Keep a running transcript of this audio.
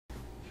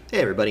Hey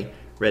everybody,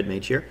 Red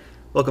Mage here.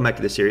 Welcome back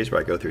to this series where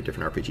I go through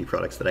different RPG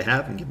products that I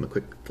have and give them a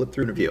quick flip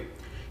through review.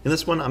 In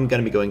this one, I'm going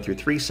to be going through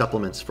 3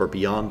 supplements for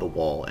Beyond the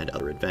Wall and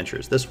Other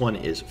Adventures. This one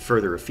is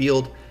Further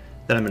Afield,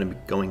 then I'm going to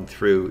be going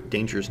through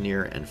Dangers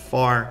Near and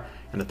Far,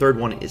 and the third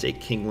one is a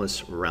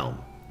Kingless Realm.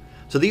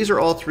 So these are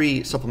all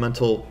 3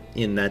 supplemental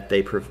in that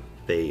they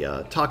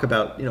talk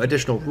about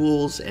additional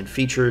rules and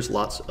features,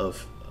 lots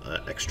of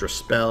extra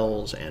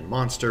spells and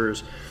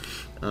monsters.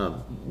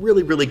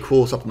 Really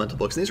cool supplemental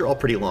books. And these are all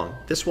pretty long.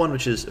 This one,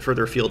 which is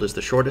Further Afield, is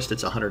the shortest.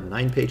 It's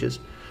 109 pages.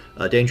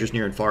 Dangers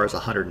Near and Far is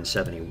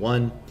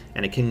 171,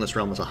 and A Kingless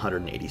Realm is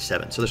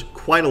 187. So there's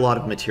quite a lot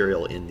of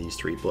material in these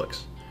 3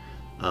 books.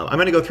 I'm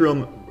going to go through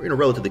them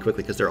relatively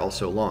quickly because they're all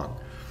so long.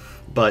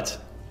 But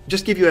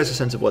just give you guys a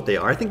sense of what they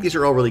are. I think these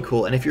are all really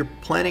cool, and if you're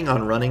planning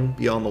on running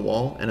Beyond the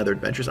Wall and Other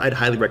Adventures, I'd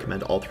highly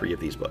recommend all 3 of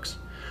these books.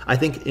 I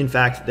think, in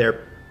fact,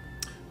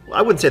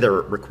 I wouldn't say they're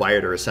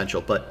required or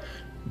essential, but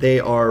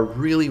they are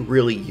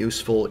really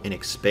useful in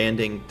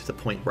expanding to the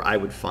point where I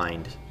would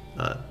find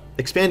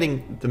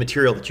expanding the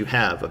material that you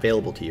have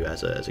available to you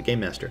as a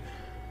game master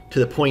to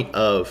the point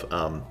of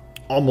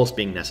almost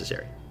being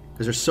necessary,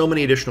 because there's so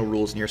many additional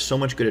rules in here, so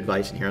much good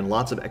advice in here, and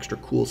lots of extra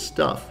cool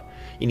stuff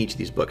in each of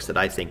these books that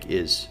I think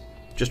is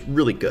just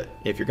really good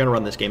if you're going to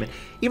run this game. And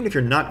even if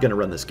you're not going to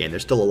run this game,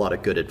 there's still a lot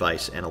of good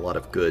advice and a lot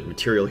of good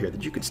material here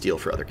that you could steal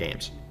for other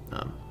games,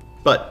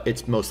 but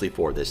it's mostly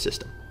for this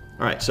system.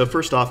 All right, so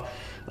first off,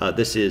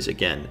 this is,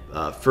 again,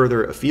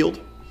 Further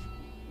Afield,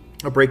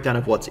 a breakdown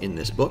of what's in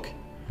this book.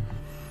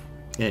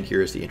 And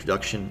here's the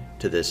introduction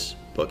to this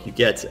book. You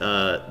get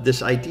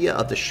this idea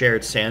of the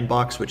shared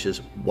sandbox, which is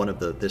one of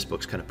this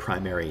book's kind of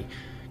primary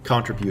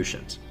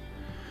contributions.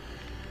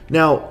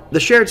 Now,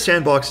 the shared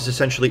sandbox is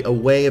essentially a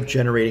way of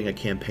generating a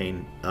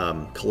campaign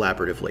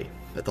collaboratively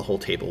at the whole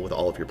table with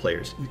all of your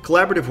players.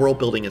 Collaborative world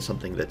building is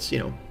something that's,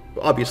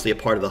 obviously a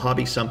part of the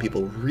hobby. Some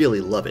people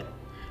really love it.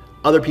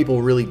 Other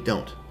people really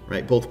don't,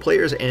 right? Both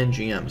players and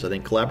GMs. I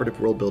think collaborative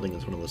world building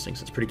is one of those things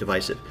that's pretty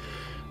divisive.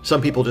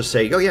 Some people just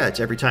say, oh yeah, it's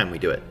every time we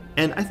do it.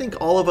 And I think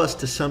all of us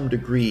to some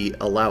degree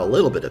allow a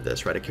little bit of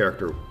this, right?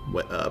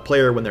 A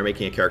player, when they're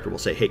making a character, will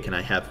say, hey, can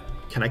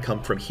I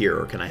come from here,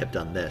 or can I have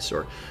done this?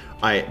 Or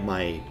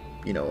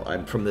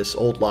I'm from this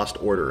old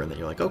lost order, and then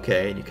you're like,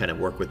 okay, and you kind of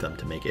work with them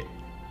to make it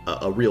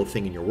a real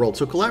thing in your world.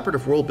 So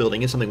collaborative world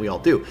building is something we all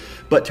do.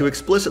 But to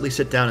explicitly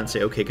sit down and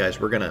say, okay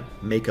guys, we're going to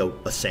make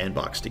a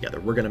sandbox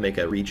together, we're going to make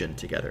a region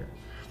together,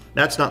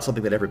 that's not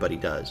something that everybody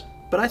does.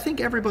 But I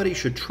think everybody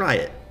should try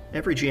it.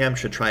 Every GM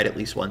should try it at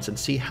least once and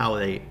see how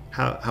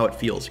it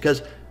feels,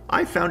 because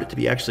I found it to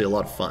be actually a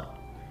lot of fun.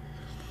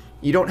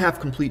 You don't have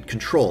complete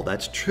control,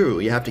 that's true,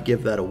 you have to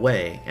give that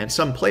away, and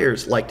some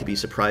players like to be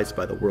surprised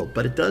by the world,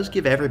 but it does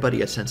give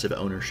everybody a sense of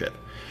ownership.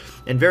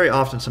 And very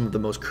often some of the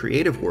most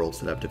creative worlds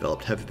that I've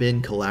developed have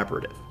been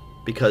collaborative,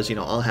 because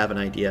I'll have an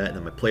idea and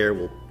then my player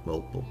will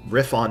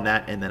riff on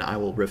that, and then I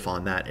will riff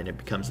on that, and it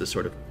becomes this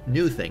sort of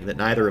new thing that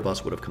neither of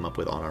us would have come up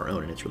with on our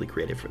own, and it's really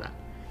creative for that.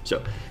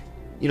 So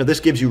this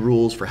gives you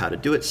rules for how to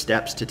do it,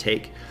 steps to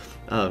take,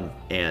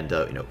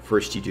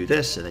 first you do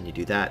this and then you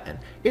do that, and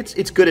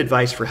it's good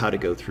advice for how to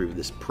go through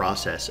this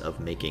process of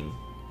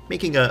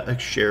making a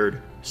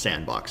shared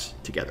sandbox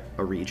together,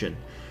 a region,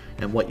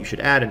 and what you should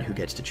add and who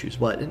gets to choose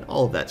what, and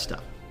all of that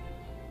stuff.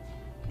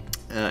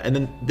 And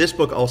then this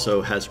book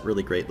also has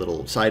really great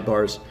little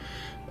sidebars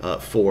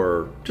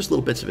for just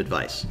little bits of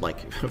advice,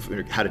 like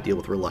how to deal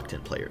with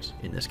reluctant players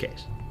in this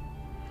case.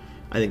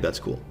 I think that's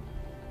cool.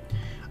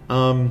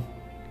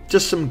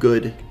 Just some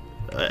good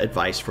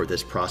advice for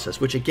this process,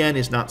 which again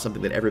is not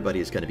something that everybody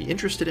is going to be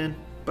interested in,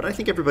 but I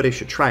think everybody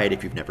should try it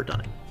if you've never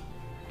done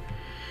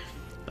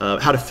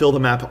it. How to fill the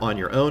map on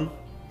your own,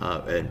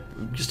 and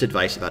just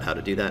advice about how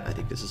to do that. I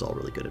think this is all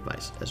really good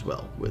advice as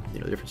well, with the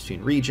difference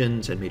between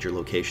regions and major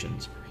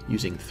locations,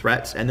 using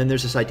threats, and then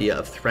there's this idea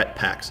of threat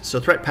packs. So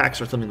threat packs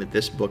are something that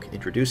this book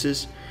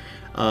introduces,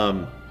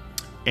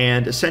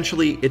 and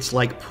essentially it's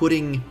like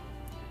putting,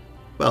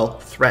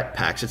 threat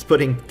packs. It's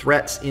putting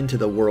threats into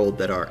the world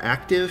that are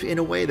active in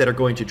a way that are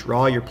going to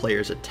draw your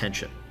players'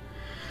 attention.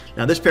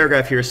 Now, this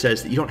paragraph here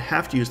says that you don't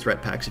have to use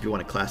threat packs if you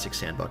want a classic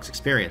sandbox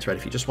experience, right?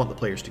 If you just want the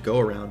players to go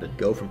around and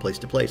go from place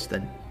to place,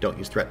 then don't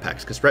use threat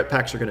packs, because threat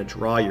packs are going to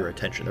draw your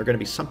attention. They're going to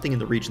be something in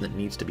the region that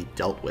needs to be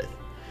dealt with.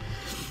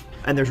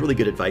 And there's really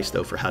good advice,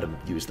 though, for how to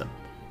use them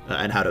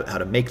and how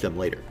to make them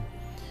later.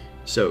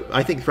 So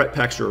I think threat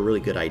packs are a really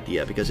good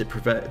idea because it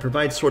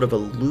provides sort of a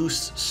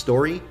loose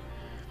story,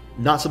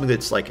 not something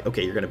that's like,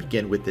 okay, you're going to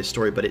begin with this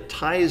story, but it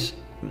ties,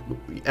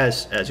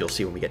 as you'll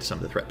see when we get to some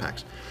of the threat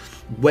packs.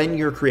 When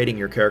you're creating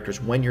your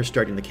characters, when you're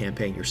starting the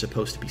campaign, you're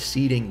supposed to be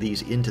seeding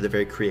these into the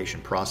very creation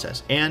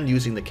process and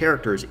using the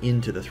characters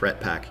into the threat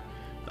pack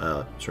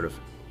sort of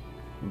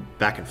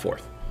back and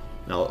forth.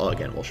 Now,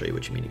 again, we'll show you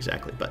what you mean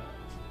exactly, but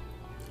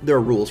there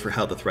are rules for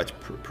how the threats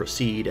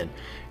proceed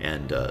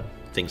and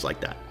things like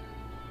that.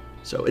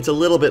 So it's a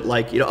little bit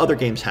like, other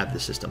games have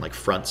this system, like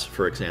Fronts,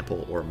 for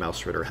example, or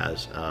Mouse Ritter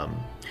has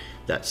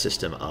that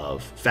system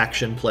of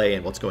faction play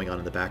and what's going on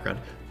in the background.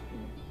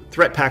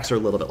 Threat packs are a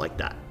little bit like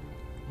that,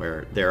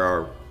 where there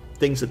are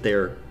things that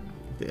they're,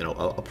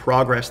 a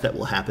progress that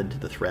will happen to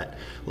the threat,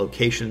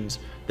 locations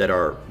that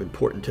are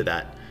important to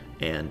that,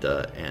 and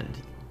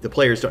the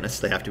players don't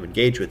necessarily have to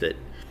engage with it,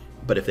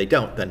 but if they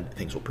don't, then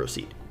things will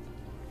proceed.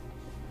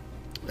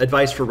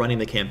 Advice for running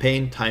the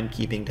campaign: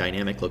 timekeeping,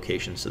 dynamic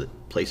locations so that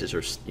places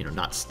are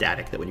not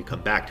static, that when you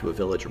come back to a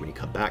village or when you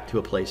come back to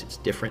a place, it's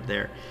different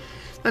there.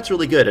 That's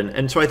really good,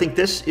 and so I think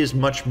this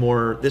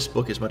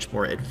book is much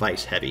more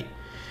advice heavy,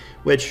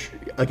 which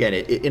again,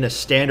 in a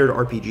standard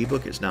RPG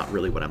book is not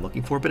really what I'm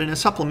looking for, but in a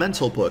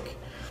supplemental book,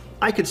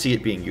 I could see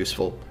it being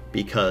useful,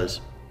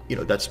 because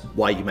that's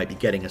why you might be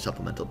getting a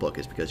supplemental book,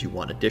 is because you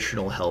want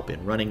additional help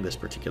in running this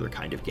particular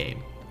kind of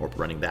game, or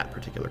running that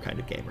particular kind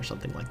of game, or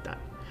something like that.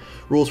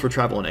 Rules for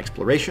travel and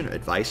exploration,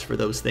 advice for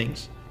those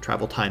things.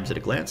 Travel times at a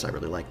glance, I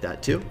really like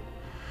that too.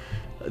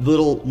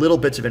 Little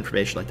bits of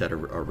information like that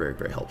are very,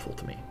 very helpful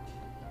to me.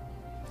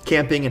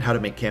 Camping and how to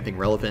make camping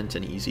relevant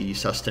and easy,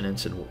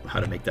 sustenance and how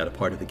to make that a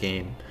part of the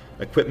game.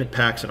 Equipment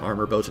packs and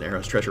armor, bows and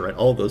arrows, treasure, right?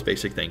 All of those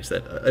basic things,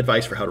 that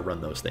advice for how to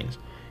run those things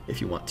if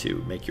you want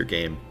to make your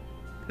game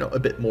a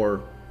bit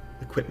more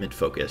equipment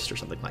focused or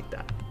something like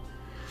that.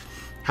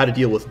 How to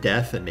deal with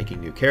death and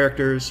making new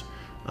characters,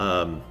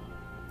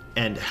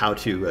 and how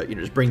to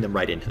just bring them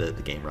right into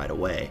the game right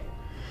away.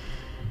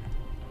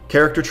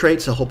 Character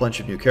traits, a whole bunch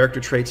of new character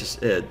traits.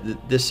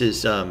 This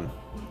is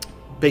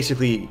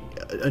basically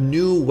a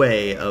new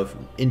way of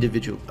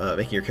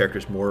making your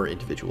characters more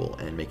individual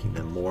and making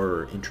them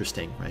more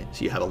interesting, right?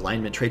 So you have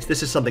alignment traits.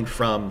 This is something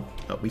from,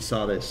 we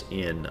saw this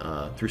in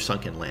through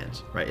Sunken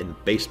Lands, right? In the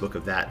base book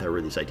of that, there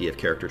were this idea of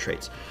character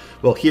traits.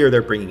 Well, here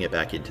they're bringing it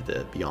back into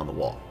the Beyond the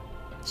Wall.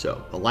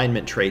 So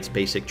alignment traits,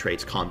 basic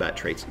traits, combat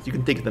traits, you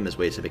can think of them as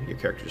ways of making your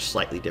characters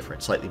slightly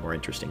different, slightly more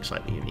interesting,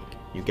 slightly unique.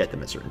 You get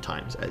them at certain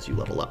times as you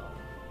level up.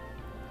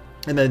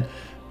 And then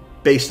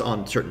based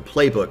on certain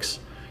playbooks,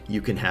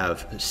 you can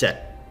have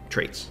set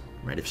traits,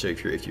 right?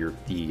 If you're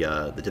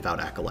the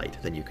Devout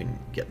Acolyte, then you can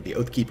get the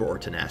Oathkeeper or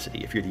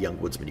Tenacity. If you're the Young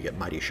Woodsman, you get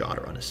Mighty Shot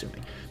or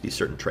Unassuming. These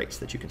certain traits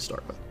that you can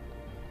start with.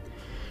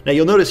 Now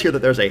you'll notice here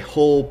that there's a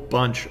whole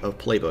bunch of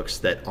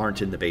playbooks that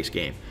aren't in the base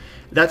game.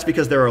 That's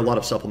because there are a lot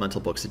of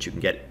supplemental books that you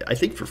can get, I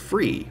think for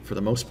free for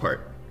the most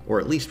part, or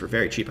at least for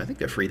very cheap, I think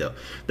they're free though,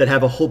 that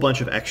have a whole bunch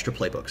of extra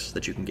playbooks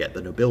that you can get.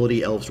 The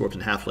Nobility, Elves, Dwarves,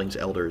 and Halflings,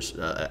 Elders,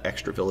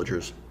 extra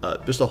Villagers,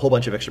 just a whole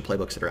bunch of extra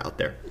playbooks that are out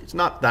there. It's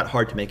not that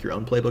hard to make your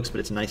own playbooks, but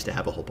it's nice to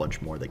have a whole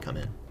bunch more that come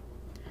in.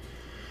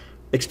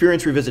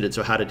 Experience Revisited,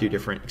 so how to do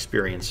different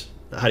experience,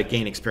 how to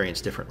gain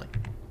experience differently.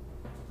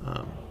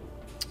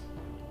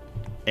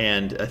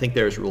 And I think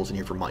there's rules in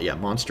here for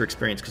monster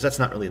experience, because that's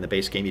not really in the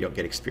base game. You don't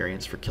get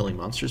experience for killing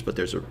monsters, but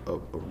there's a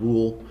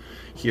rule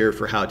here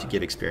for how to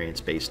give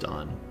experience based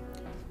on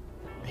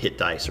hit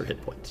dice or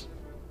hit points.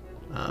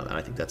 And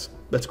I think that's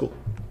cool.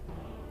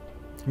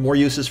 More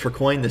uses for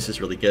coin. This is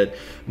really good.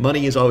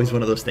 Money is always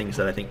one of those things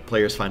that I think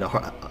players find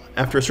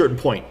after a certain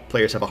point,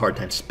 players have a hard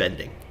time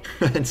spending.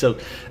 And so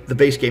the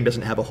base game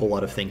doesn't have a whole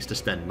lot of things to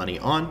spend money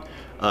on.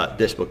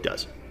 This book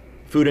does.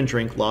 Food and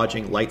drink,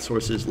 lodging, light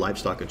sources,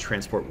 livestock and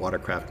transport,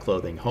 watercraft,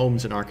 clothing,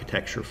 homes and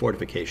architecture,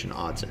 fortification,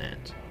 odds and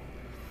ends.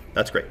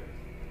 That's great.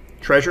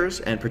 Treasures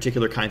and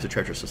particular kinds of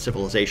treasures, so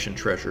civilization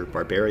treasure,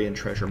 barbarian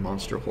treasure,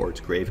 monster hordes,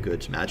 grave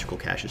goods, magical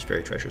caches,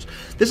 fairy treasures.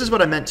 This is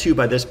what I meant too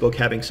by this book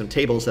having some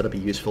tables that'll be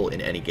useful in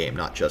any game,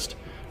 not just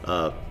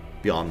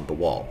Beyond the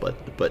Wall,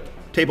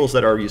 but tables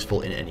that are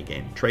useful in any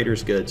game.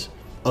 Traders' goods,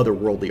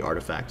 otherworldly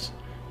artifacts,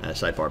 and a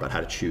sidebar about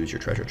how to choose your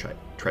treasure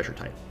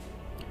type.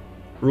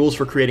 Rules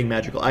for creating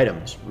magical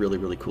items, really,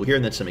 really cool here.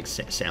 And then some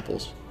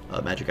examples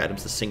of magic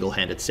items: the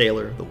single-handed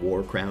sailor, the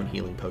war crown,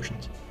 healing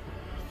potions.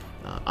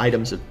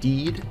 Items of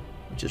deed,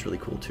 which is really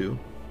cool too.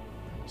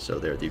 So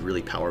they're the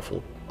really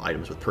powerful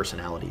items with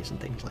personalities and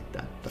things like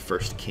that. The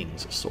first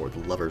king's sword,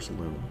 the lover's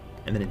loom.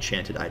 And then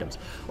enchanted items,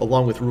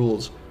 along with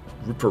rules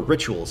for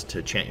rituals to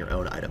enchant your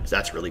own items.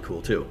 That's really cool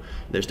too.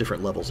 There's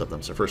different levels of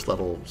them. So first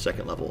level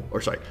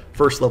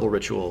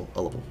ritual,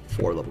 a level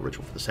 4 level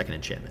ritual for the second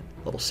enchantment,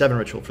 level 7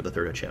 ritual for the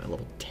third enchantment,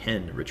 level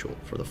 10 ritual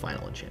for the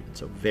final enchantment.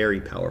 So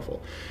very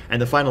powerful.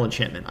 And the final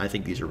enchantment, I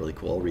think these are really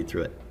cool. I'll read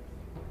through it.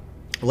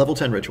 Level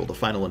 10 ritual, the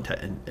final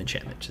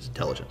enchantment, which is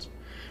intelligence.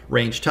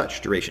 Range,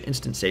 touch, duration,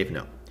 instant save,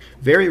 no.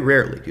 Very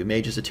rarely do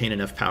mages attain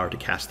enough power to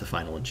cast the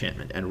final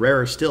enchantment, and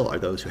rarer still are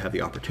those who have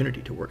the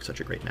opportunity to work such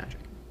a great magic.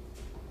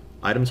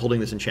 Items holding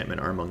this enchantment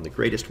are among the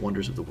greatest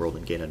wonders of the world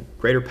and gain a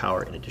greater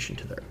power in addition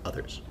to their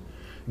others.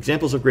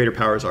 Examples of greater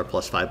powers are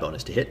 +5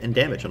 bonus to hit and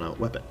damage on a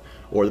weapon,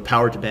 or the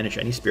power to banish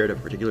any spirit of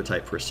a particular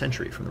type for a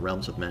century from the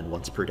realms of men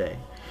once per day,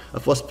 a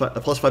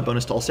 +5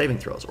 bonus to all saving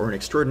throws, or an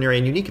extraordinary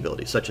and unique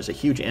ability such as a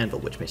huge anvil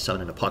which may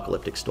summon an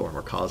apocalyptic storm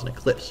or cause an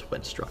eclipse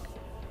when struck.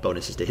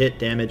 Bonuses to hit,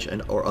 damage,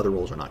 or other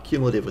rolls are not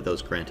cumulative with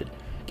those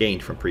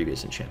gained from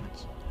previous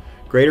enchantments.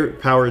 Greater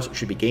powers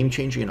should be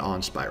game-changing and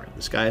awe-inspiring.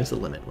 The sky is the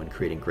limit when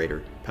creating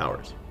greater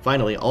powers.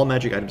 Finally, all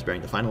magic items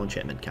bearing the final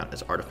enchantment count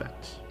as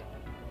artifacts.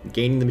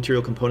 Gaining the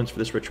material components for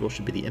this ritual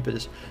should be the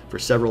impetus for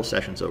several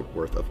sessions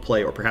worth of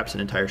play, or perhaps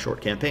an entire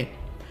short campaign.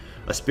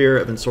 A spear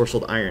of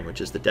ensorcelled iron,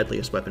 which is the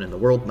deadliest weapon in the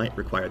world, might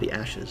require the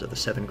ashes of the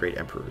 7 great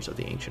emperors of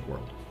the ancient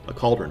world. A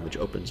cauldron, which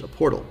opens a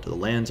portal to the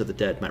lands of the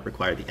dead, might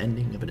require the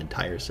ending of an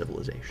entire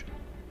civilization.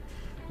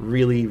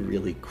 Really,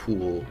 really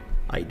cool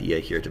idea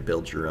here to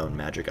build your own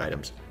magic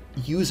items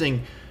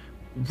using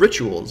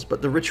rituals,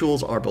 but the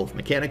rituals are both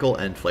mechanical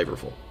and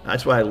flavorful.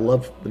 That's why I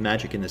love the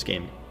magic in this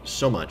game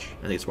so much.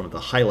 I think it's one of the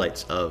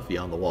highlights of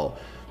Beyond the Wall.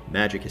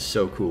 Magic is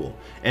so cool.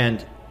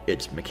 And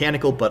it's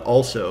mechanical, but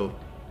also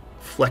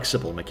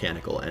flexible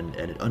mechanical, and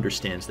it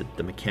understands that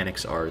the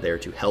mechanics are there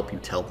to help you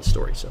tell the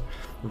story. So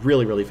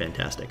really, really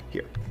fantastic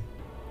here.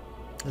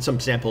 And some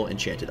sample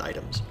enchanted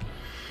items.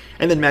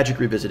 And then Magic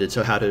Revisited,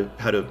 so how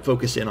to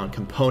focus in on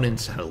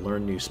components, how to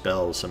learn new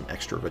spells, some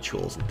extra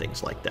rituals and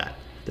things like that.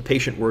 The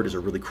Patient Word is a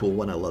really cool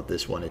one. I love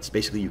this one. It's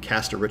basically you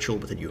cast a ritual,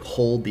 but then you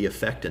hold the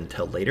effect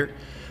until later.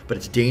 But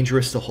it's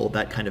dangerous to hold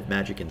that kind of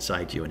magic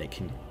inside you, and it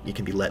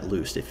can be let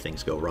loose if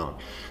things go wrong.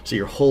 So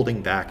you're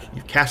holding back.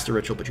 You've cast a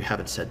ritual, but you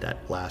haven't said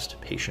that last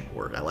Patient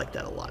Word. I like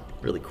that a lot.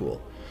 Really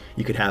cool.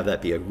 You could have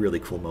that be a really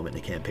cool moment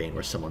in a campaign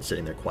where someone's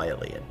sitting there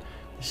quietly, and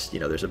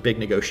there's a big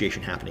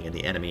negotiation happening, and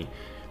the enemy,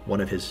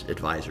 one of his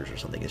advisors or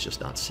something, is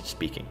just not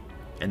speaking.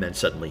 And then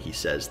suddenly he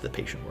says the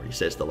Patient Word. He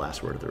says the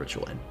last word of the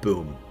ritual, and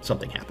boom,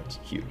 something happens.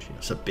 Huge.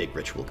 Some big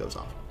ritual goes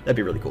off. That'd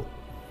be really cool.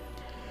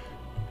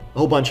 A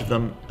whole bunch of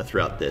them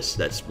throughout this.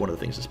 That's one of the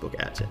things this book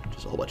adds in,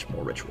 just a whole bunch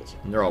more rituals.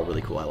 And they're all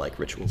really cool. I like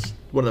rituals.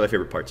 One of my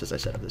favorite parts, as I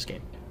said, of this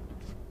game.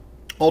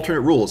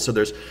 Alternate rules. So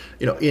there's,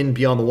 in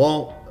Beyond the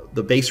Wall,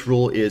 the base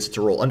rule is it's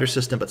a roll under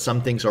system, but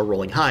some things are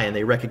rolling high, and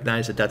they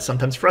recognize that that's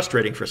sometimes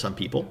frustrating for some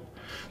people.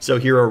 So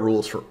here are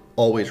rules for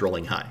always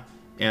rolling high,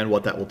 and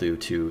what that will do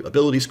to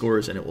ability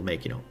scores, and it will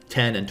make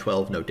 10 and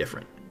 12 no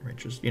different, right?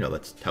 Just,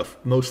 that's how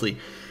mostly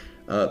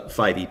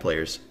 5e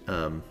players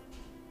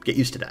get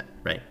used to that,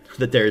 right?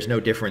 That there is no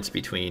difference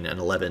between an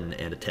 11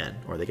 and a 10,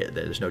 or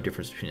there's no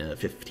difference between a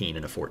 15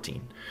 and a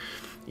 14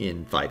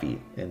 in 5e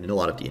and in a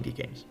lot of D&D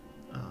games.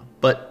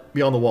 But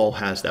Beyond the Wall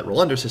has that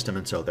roll under system,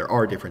 and so there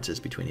are differences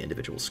between the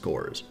individual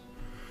scores.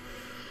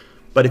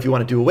 But if you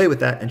want to do away with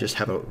that and just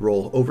have a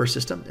roll over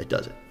system, it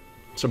does it.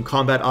 Some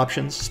combat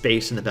options,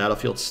 space in the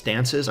battlefield,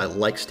 stances. I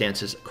like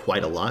stances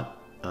quite a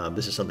lot.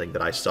 This is something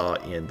that I saw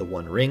in The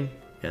One Ring,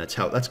 and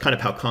that's kind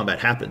of how combat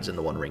happens in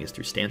The One Ring, is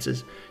through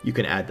stances. You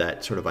can add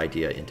that sort of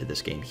idea into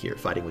this game here,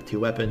 fighting with 2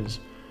 weapons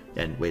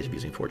and ways of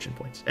using fortune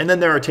points. And then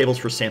there are tables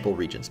for sample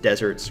regions: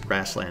 deserts,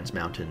 grasslands,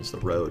 mountains, the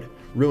road,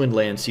 ruined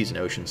land, seas and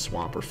oceans,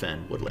 swamp or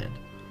fen, woodland.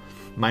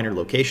 Minor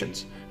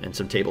locations, and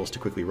some tables to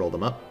quickly roll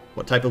them up.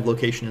 What type of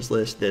location is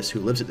this?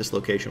 Who lives at this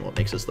location? What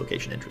makes this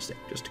location interesting?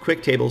 Just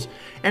quick tables,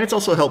 and it's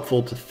also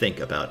helpful to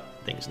think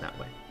about things in that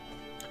way.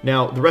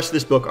 Now, the rest of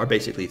this book are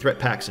basically threat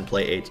packs and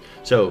play aids,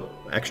 so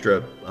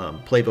extra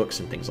playbooks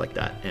and things like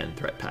that, and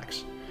threat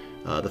packs.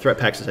 The threat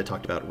packs, as I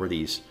talked about, were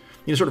these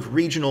sort of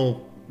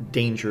regional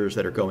dangers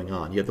that are going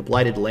on. You have the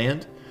Blighted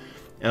Land,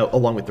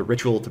 along with the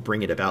ritual to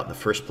bring it about in the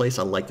first place.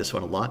 I like this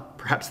one a lot.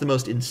 Perhaps the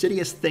most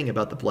insidious thing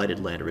about the Blighted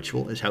Land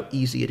ritual is how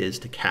easy it is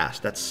to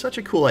cast. That's such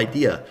a cool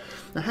idea.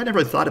 I had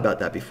never thought about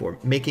that before,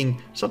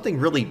 making something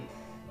really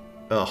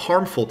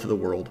harmful to the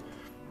world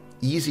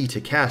easy to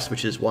cast,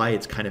 which is why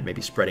it's kind of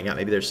maybe spreading out.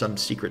 Maybe there's some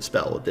secret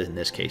spell, in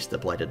this case the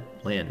Blighted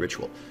Land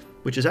ritual,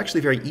 which is actually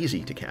very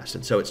easy to cast,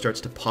 and so it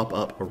starts to pop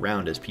up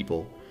around as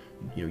people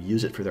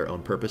use it for their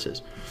own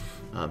purposes.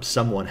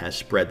 Someone has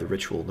spread the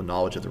ritual, the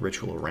knowledge of the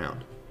ritual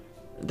around.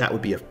 That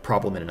would be a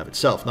problem in and of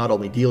itself, not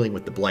only dealing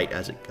with the blight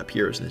as it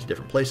appears in these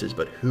different places,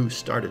 but who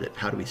started it?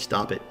 How do we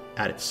stop it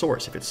at its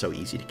source if it's so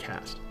easy to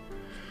cast?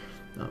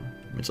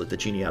 It's like the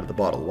genie out of the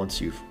bottle. Once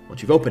you've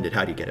opened it,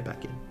 how do you get it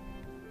back in?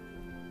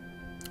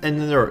 And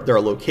then there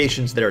are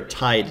locations that are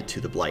tied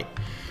to the blight,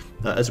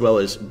 as well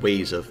as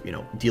ways of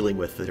dealing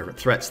with the different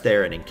threats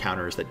there and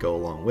encounters that go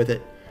along with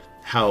it,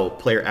 how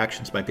player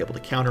actions might be able to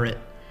counter it,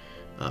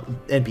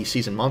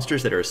 NPCs and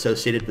monsters that are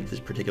associated with this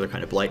particular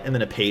kind of blight, and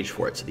then a page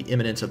for it. So the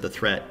imminence of the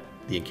threat,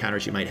 the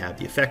encounters you might have,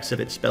 the effects of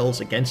it, spells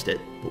against it,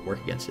 but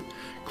work against it.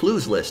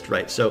 Clues list,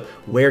 right? So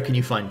where can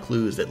you find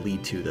clues that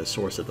lead to the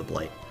source of the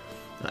blight?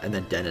 And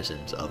then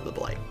denizens of the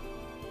blight.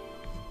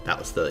 That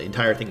was the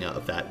entire thing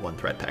of that one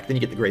threat pack. Then you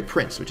get the Grey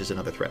Prince, which is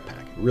another threat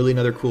pack. Really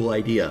another cool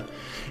idea.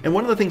 And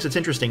one of the things that's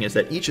interesting is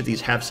that each of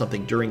these have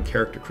something during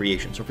character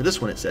creation. So for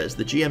this one it says,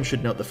 the GM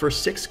should note the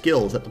first 6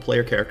 skills that the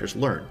player characters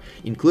learn,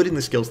 including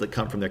the skills that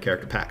come from their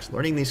character packs.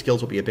 Learning these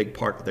skills will be a big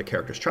part of their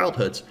characters'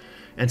 childhoods,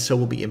 and so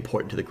will be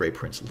important to the Grey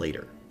Prince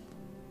later.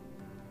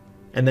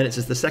 And then it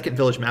says the second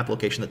village map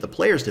location that the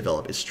players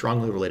develop is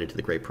strongly related to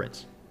the Grey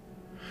Prince.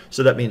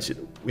 So that means,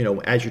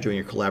 as you're doing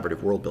your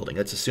collaborative world building,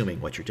 that's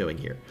assuming what you're doing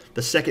here.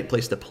 The second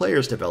place the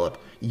players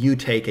develop, you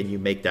take and you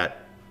make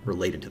that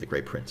related to the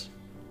Grey Prince.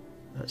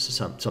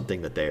 So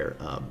something that they're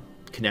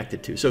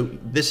connected to. So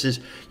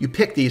you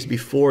pick these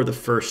before the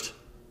first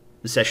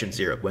session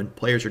 0. When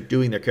players are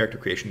doing their character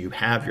creation, you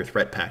have your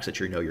threat packs that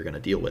you're going to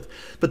deal with.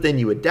 But then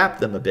you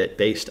adapt them a bit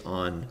based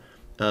on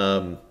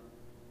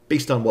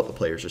based on what the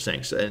players are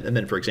saying. So, and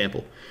then, for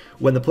example,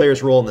 when the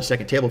players roll on the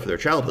second table for their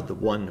childhood, the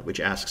one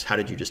which asks, how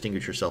did you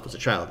distinguish yourself as a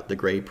child? The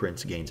Gray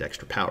Prince gains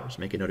extra powers.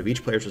 Make a note of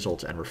each player's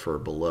results and refer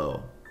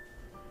below.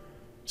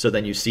 So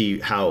then you see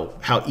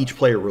how each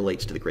player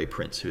relates to the Gray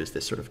Prince, who is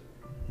this sort of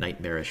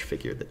nightmarish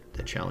figure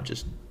that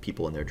challenges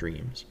people in their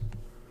dreams.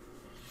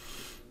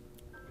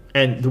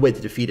 And the way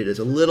to defeat it is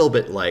a little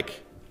bit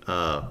like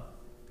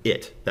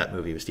that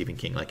movie with Stephen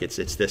King. Like it's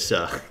this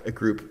a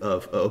group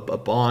of a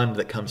bond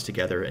that comes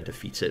together and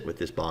defeats it with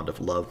this bond of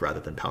love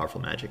rather than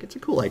powerful magic. It's a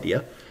cool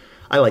idea.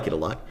 I like it a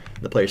lot.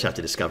 The players have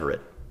to discover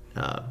it,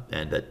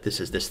 and that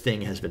this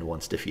thing has been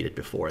once defeated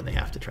before, and they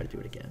have to try to do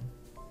it again.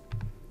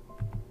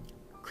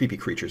 Creepy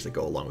creatures that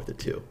go along with it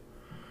too.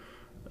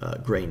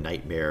 Gray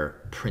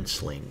Nightmare,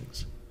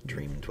 Princelings,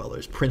 Dream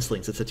Dwellers.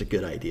 Princelings, that's such a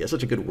good idea.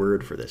 Such a good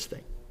word for this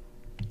thing.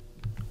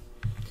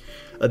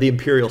 The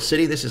Imperial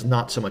City, this is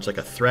not so much like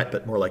a threat,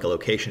 but more like a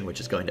location which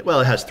is going to,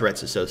 well, it has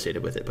threats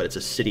associated with it, but it's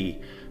a city,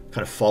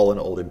 kind of fallen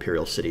old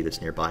Imperial City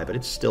that's nearby, but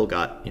it's still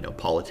got,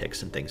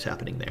 politics and things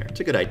happening there. It's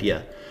a good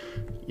idea.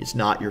 It's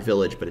not your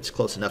village, but it's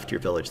close enough to your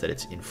village that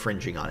it's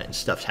infringing on it, and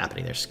stuff's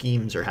happening there.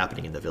 Schemes are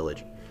happening in the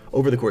village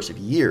over the course of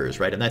years,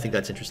 right? And I think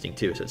that's interesting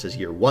too. So it says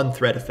year 1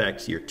 threat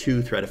effects, year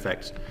 2 threat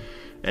effects.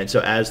 And so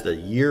as the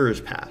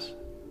years pass,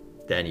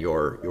 then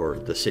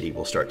the city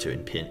will start to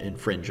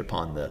infringe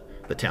upon the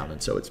town,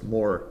 and so it's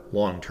more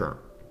long term.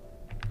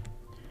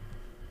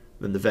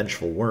 Then the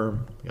Vengeful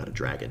Worm, we got a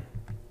dragon,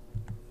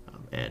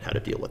 and how to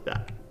deal with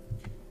that.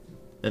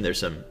 Then there's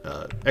some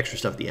extra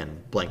stuff at the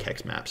end, blank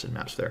hex maps and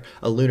maps there.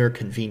 A lunar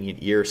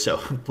convenient year, so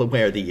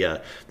where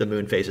the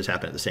moon phases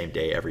happen at the same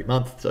day every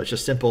month. So it's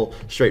just simple,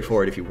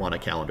 straightforward. If you want a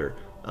calendar,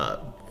 a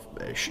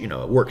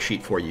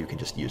worksheet for you, you can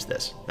just use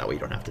this. That way you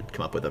don't have to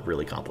come up with a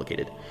really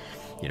complicated,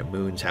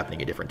 moons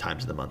happening at different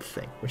times of the month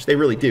thing, which they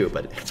really do,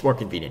 but it's more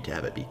convenient to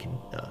have it be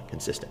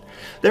consistent.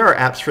 There are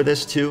apps for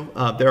this too.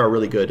 There are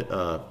really good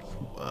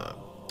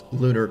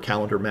lunar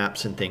calendar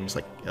maps and things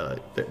like,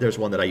 there's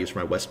one that I use for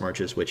my West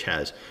Marches, which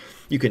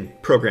you can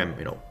program,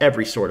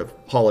 every sort of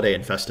holiday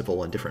and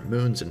festival and different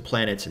moons and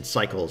planets and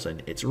cycles,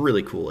 and it's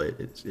really cool.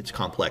 It's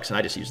complex, and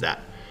I just use that.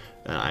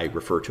 I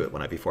refer to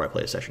it before I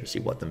play a session to see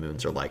what the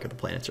moons are like or the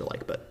planets are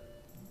like,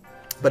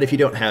 but if you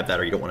don't have that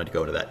or you don't want to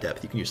go to that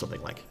depth, you can use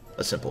something like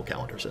a simple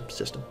calendar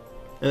system.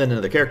 And then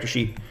another character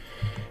sheet,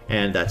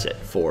 and that's it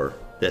for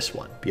this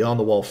one. Beyond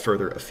the Wall,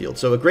 Further Afield.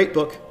 So a great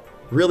book,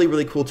 really,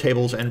 really cool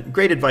tables, and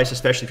great advice,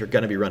 especially if you're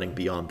going to be running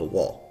Beyond the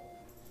Wall.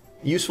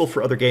 Useful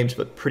for other games,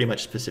 but pretty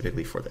much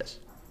specifically for this.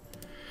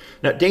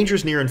 Now,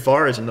 Dangers Near and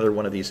Far is another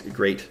one of these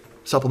great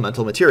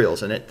supplemental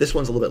materials, and this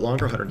one's a little bit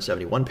longer,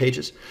 171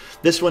 pages.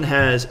 This one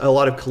has a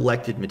lot of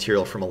collected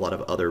material from a lot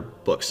of other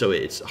books. So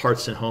it's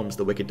Hearths and Homes,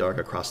 The Wicked Dark,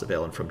 Across the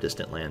Veil, and From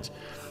Distant Lands.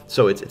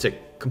 So it's a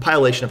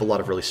compilation of a lot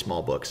of really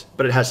small books,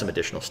 but it has some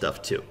additional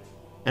stuff too.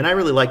 And I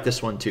really like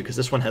this one too, because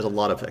this one has a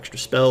lot of extra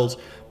spells,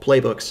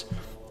 playbooks,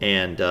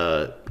 and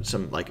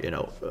some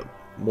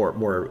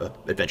more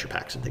adventure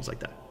packs and things like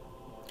that.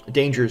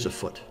 Dangers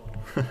afoot.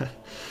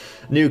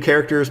 New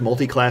characters,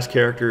 multi-class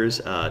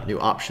characters, new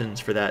options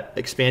for that.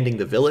 Expanding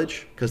the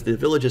village, because the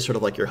village is sort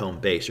of like your home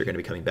base. You're going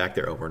to be coming back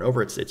there over and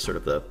over. It's sort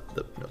of the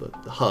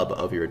hub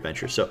of your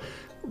adventure. So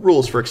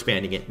rules for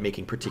expanding it,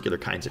 making particular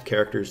kinds of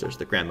characters. There's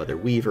the Grandmother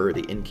Weaver,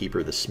 the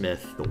Innkeeper, the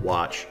Smith, the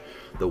Watch,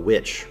 the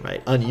Witch,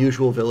 right?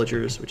 Unusual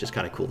villagers, which is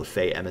kind of cool. The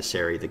Fey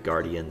Emissary, the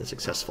Guardian, the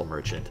Successful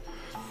Merchant.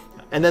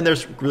 And then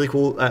there's really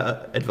cool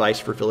advice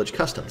for village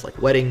customs,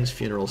 like weddings,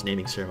 funerals,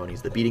 naming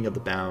ceremonies, the beating of the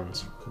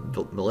bounds,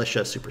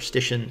 militia,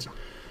 superstitions,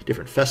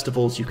 different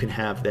festivals you can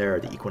have there,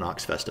 the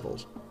equinox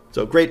festivals.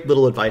 So great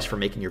little advice for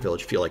making your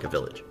village feel like a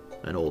village,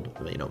 an old,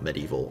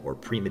 medieval or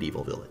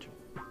pre-medieval village.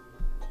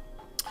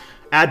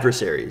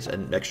 Adversaries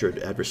and extra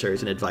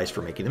adversaries and advice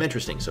for making them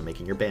interesting. So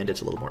making your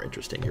bandits a little more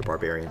interesting, your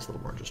barbarians a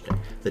little more interesting,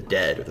 the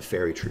dead or the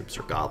fairy troops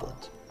or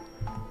goblins.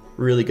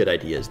 Really good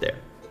ideas there.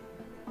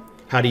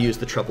 How to use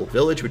the Troubled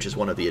Village, which is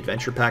one of the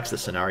adventure packs, the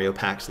scenario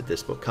packs that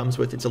this book comes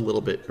with.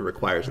 It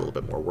requires a little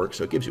bit more work,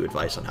 so it gives you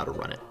advice on how to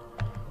run it,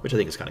 which I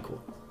think is kind of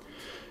cool.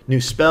 New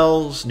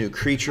spells, new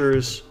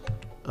creatures,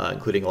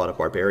 including a lot of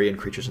barbarian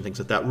creatures and things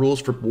like that.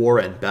 Rules for war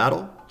and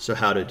battle, so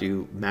how to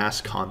do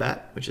mass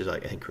combat, which is, I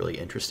think, really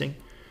interesting,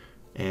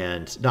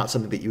 and not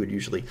something that you would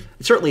usually...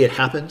 Certainly it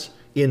happens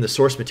in the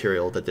source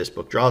material that this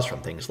book draws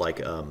from, things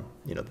like,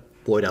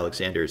 Lloyd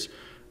Alexander's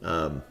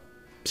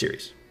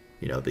series.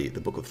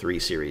 The Book of Three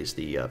series,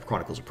 the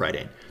Chronicles of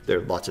Prydain. There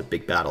are lots of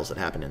big battles that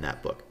happen in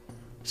that book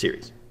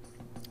series.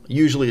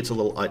 Usually it's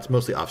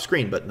mostly off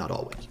screen, but not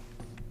always.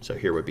 So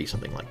here would be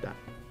something like that.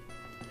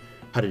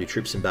 How to do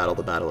troops in battle,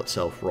 the battle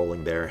itself,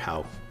 rolling there,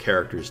 how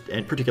characters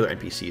and particular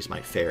NPCs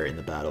might fare in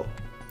the battle.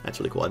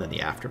 That's really cool. And then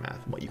the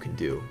aftermath and what you can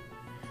do.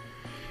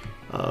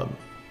 All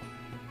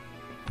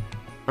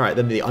right,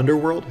 then the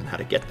Underworld and how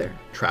to get there.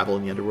 Travel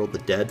in the Underworld, the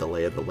dead, the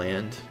lay of the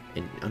land,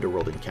 in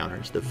Underworld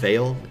encounters. The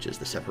Veil, which is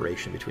the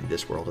separation between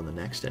this world and the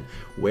next, and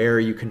where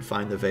you can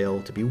find the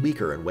Veil to be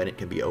weaker and when it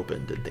can be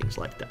opened and things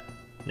like that.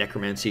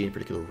 necromancy, in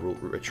particular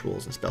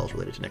rituals and spells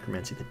related to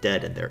necromancy, the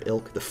dead and their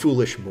ilk, the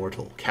foolish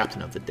mortal,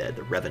 captain of the dead,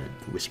 the revenant,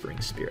 the whispering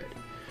spirit.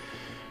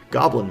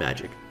 Goblin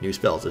magic, new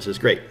spells, this is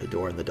great.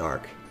 Adore in the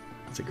dark,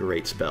 it's a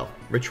great spell.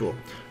 Ritual,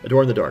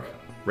 adore in the dark,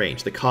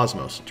 range, the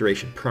cosmos,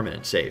 duration,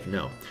 permanent, save,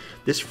 no.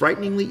 This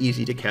frighteningly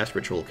easy to cast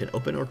ritual can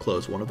open or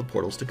close one of the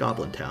portals to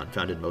Goblin Town,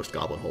 found in most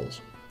goblin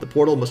holes. The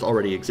portal must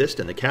already exist,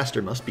 and the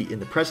caster must be in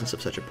the presence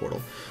of such a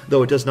portal,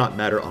 though it does not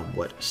matter on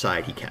what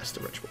side he casts the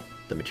ritual.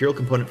 The material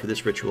component for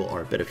this ritual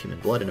are a bit of human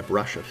blood and a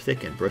brush of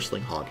thick and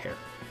bristling hog hair.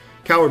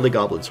 Cowardly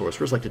goblin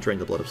sorcerers like to drain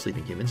the blood of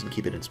sleeping humans and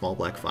keep it in small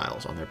black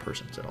vials on their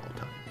persons at all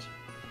times.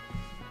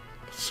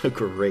 It's a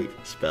great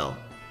spell.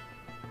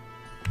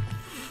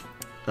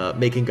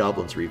 Making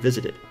goblins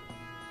revisited.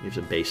 You have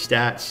some base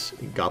stats,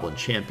 goblin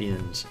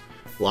champions,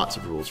 lots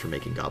of rules for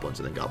making goblins,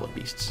 and then goblin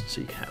beasts.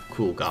 So you can have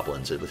cool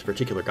goblins with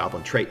particular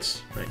goblin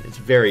traits. Right? It's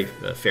very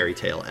fairy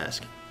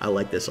tale-esque. I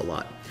like this a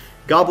lot.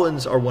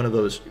 Goblins are one of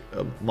those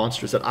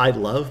monsters that I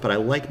love, but I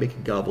like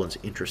making goblins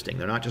interesting.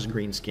 They're not just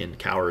green-skinned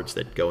cowards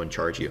that go and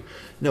charge you.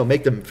 No,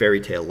 make them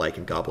fairy tale-like,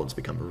 and goblins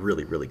become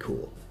really, really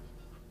cool.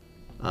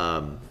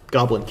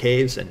 Goblin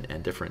caves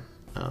and different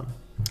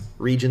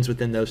regions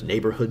within those,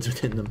 neighborhoods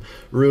within them,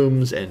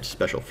 rooms and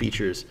special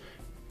features,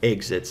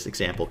 exits,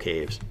 example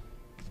caves,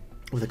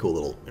 with a cool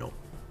little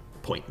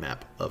point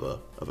map of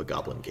a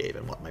goblin cave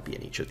and what might be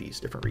in each of these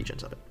different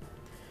regions of it.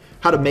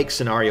 How to make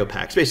scenario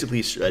packs,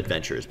 basically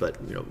adventures, but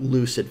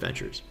loose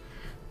adventures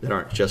that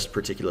aren't just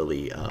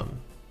particularly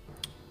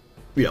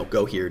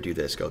go here, do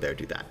this, go there,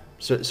 do that.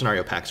 So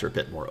scenario packs are a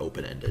bit more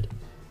open-ended.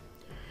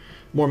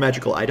 More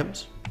magical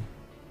items.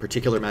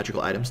 Particular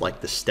magical items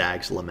like the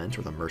Stag's Lament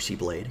or the Mercy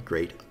Blade,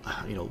 great,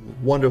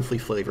 wonderfully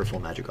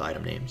flavorful magical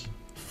item names.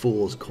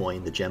 Fool's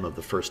Coin, the Gem of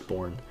the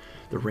Firstborn,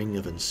 the Ring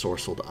of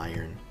Ensorcelled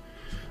Iron.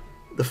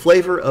 The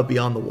flavor of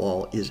Beyond the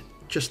Wall is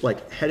just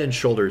like head and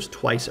shoulders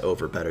twice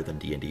over better than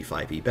D&D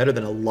 5e, better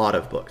than a lot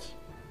of books.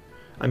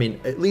 I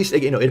mean, at least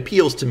it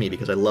appeals to me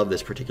because I love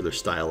this particular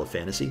style of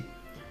fantasy.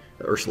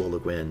 Ursula Le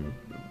Guin,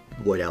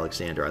 Lloyd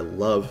Alexander, I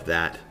love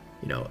that.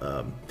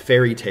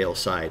 Fairy tale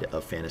side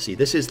of fantasy.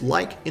 This is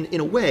like,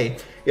 in a way,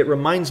 it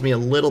reminds me a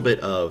little bit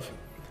of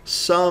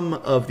some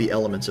of the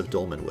elements of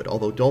Dolmenwood,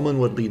 although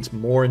Dolmenwood leans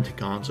more into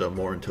gonzo,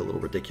 more into a little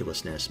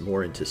ridiculousness,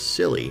 more into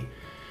silly.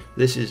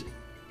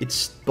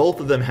 Both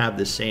of them have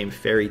the same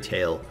fairy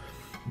tale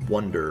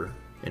wonder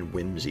and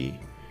whimsy,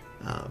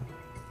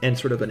 and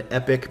sort of an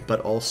epic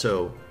but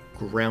also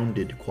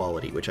grounded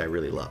quality, which I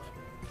really love.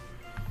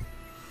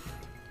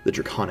 The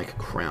Draconic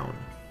Crown.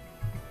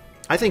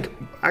 I think,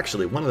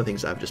 actually, one of the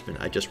things I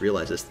just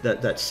realized is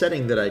that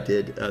setting that I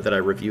did, that I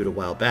reviewed a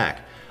while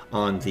back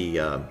on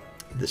the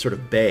sort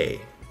of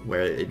bay,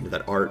 where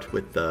that art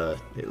with the,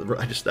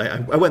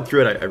 I went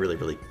through it. I really,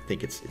 really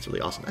think it's really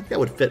awesome. I think that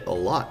would fit a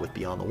lot with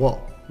Beyond the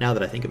Wall. Now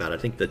that I think about it,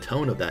 I think the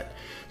tone of that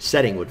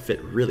setting would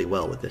fit really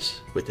well with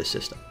this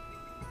system.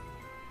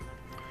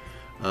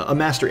 A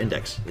master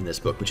index in this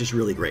book, which is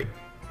really great.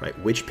 Right,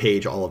 which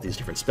page all of these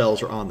different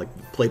spells are on, the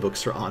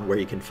playbooks are on, where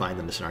you can find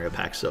them, the scenario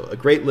packs. So a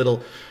great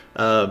little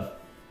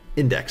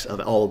index of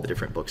all of the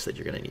different books that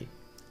you're going to need.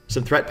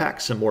 Some threat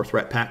packs, some more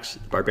threat packs.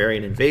 The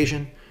Barbarian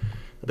Invasion,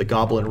 the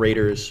Goblin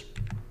Raiders,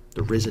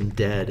 the Risen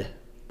Dead,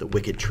 the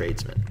Wicked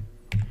Tradesman.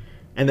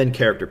 And then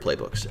character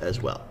playbooks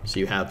as well. So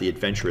you have the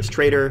Adventurous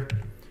Trader,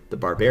 the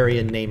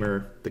Barbarian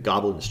Namer, the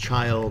Goblin's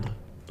Child,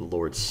 the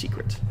Lord's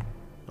Secret,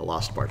 the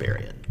Lost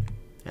Barbarian,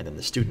 and then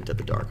the Student of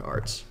the Dark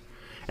Arts.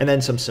 And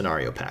then some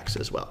scenario packs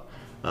as well.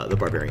 The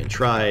Barbarian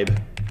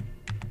Tribe,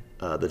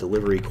 the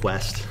Delivery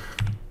Quest,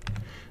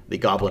 the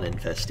Goblin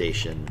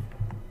Infestation,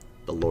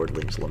 the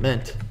Lordling's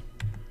Lament,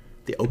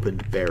 the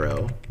Opened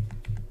Barrow,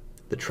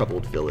 the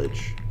Troubled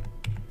Village,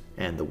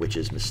 and the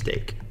Witch's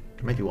Mistake.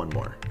 There might be one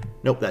more.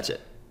 Nope, that's it.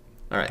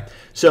 All right.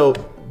 So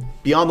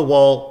Beyond the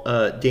Wall,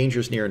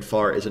 Dangers Near and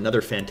Far is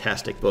another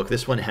fantastic book.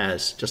 This one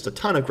has just a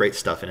ton of great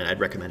stuff in it. I'd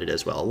recommend it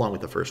as well, along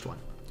with the first one.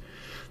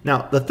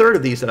 Now, the third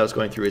of these that I was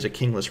going through is a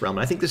Kingless Realm,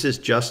 and I think this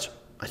is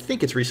I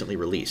think it's recently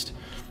released.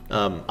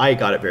 I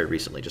got it very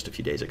recently, just a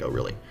few days ago,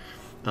 really.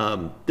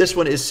 This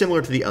one is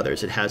similar to the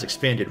others. It has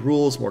expanded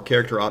rules, more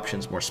character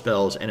options, more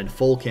spells, and a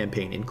full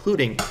campaign,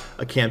 including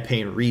a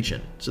campaign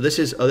region. So this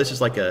is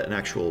like an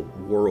actual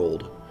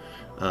world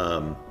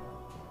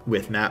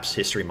with maps,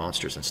 history,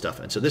 monsters, and stuff.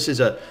 And so this is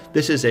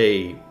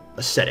a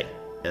setting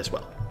as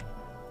well.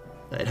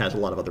 It has a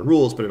lot of other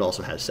rules, but it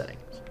also has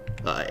settings.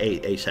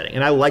 A setting,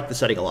 and I like the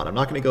setting a lot. I'm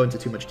not going to go into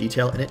too much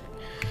detail in it,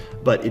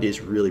 but it is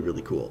really,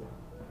 really cool.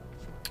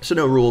 So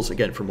no rules,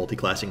 again, for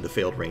multi-classing the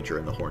Failed Ranger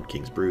and the Horned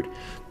King's Brood.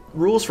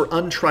 Rules for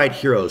untried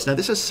heroes. Now,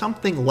 this is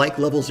something like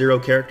level 0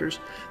 characters.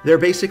 They're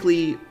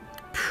basically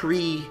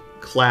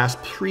pre-class,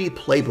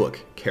 pre-playbook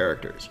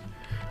characters.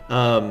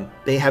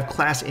 They have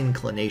class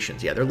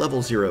inclinations. Yeah, they're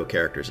level 0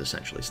 characters,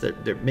 essentially. So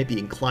they're maybe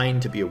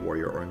inclined to be a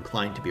warrior or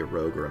inclined to be a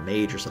rogue or a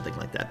mage or something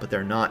like that, but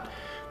they're not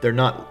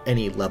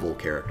any level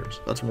characters.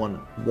 That's one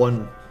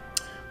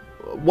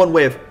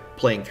way of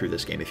playing through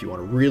this game if you want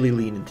to really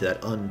lean into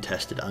that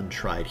untested,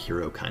 untried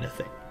hero kind of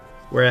thing.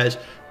 Whereas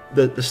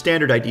the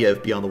standard idea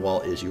of Beyond the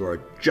Wall is you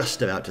are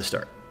just about to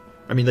start.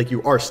 I mean, like,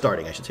 you are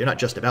starting, I should say. You're not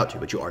just about to,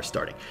 but you are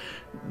starting.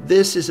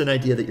 This is an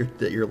idea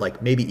that you're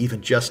like maybe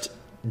even just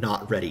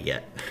not ready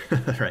yet,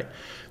 right?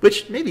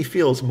 Which maybe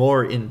feels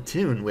more in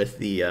tune with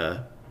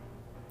the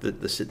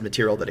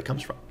material that it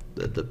comes from,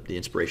 the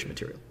inspiration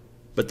material.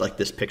 But like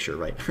this picture,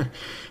 right?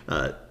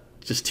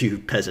 Just two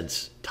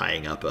peasants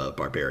tying up a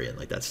barbarian.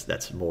 Like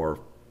that's more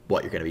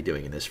what you're going to be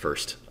doing in this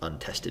first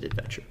untested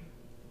adventure.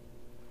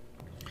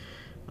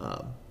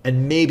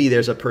 And maybe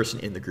there's a person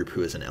in the group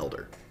who is an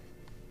elder.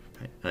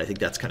 Right? And I think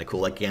that's kind of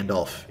cool, like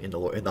Gandalf in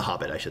the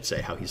Hobbit, I should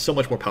say, how he's so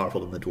much more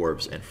powerful than the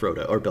dwarves and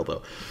Frodo or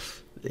Bilbo.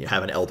 You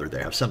have an elder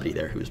there, have somebody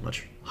there who's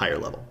much higher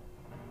level.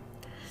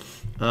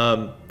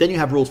 Then you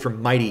have rules for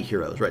mighty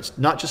heroes, right? It's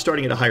not just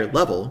starting at a higher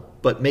level,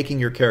 but making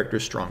your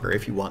characters stronger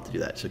if you want to do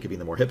that. So giving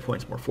them more hit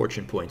points, more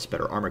fortune points,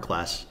 better armor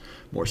class,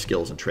 more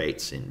skills and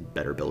traits, and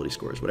better ability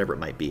scores, whatever it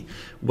might be.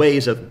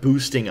 Ways of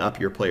boosting up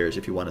your players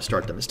if you want to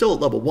start them. It's still at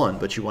level 1,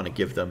 but you want to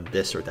give them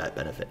this or that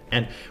benefit.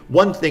 And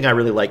one thing I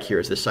really like here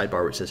is this sidebar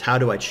where it says, how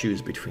do I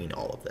choose between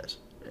all of this?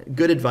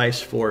 Good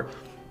advice for,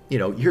 you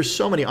know, here's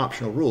so many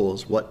optional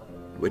rules,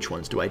 which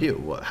ones do I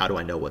do? How do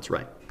I know what's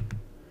right?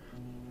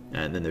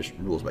 And then there's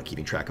rules about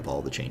keeping track of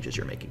all the changes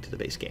you're making to the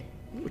base game,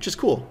 which is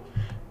cool.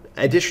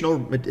 Additional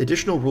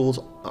rules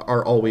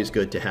are always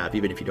good to have,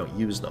 even if you don't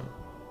use them,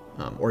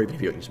 or even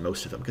if you don't use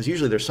most of them, because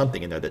usually there's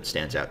something in there that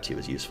stands out to you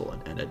as useful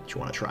and that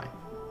you want to try.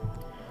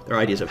 There are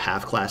ideas of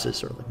half classes,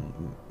 sort of like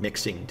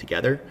mixing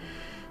together,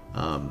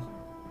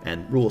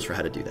 and rules for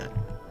how to do that.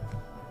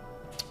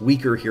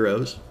 Weaker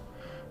heroes.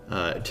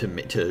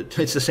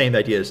 It's the same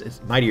idea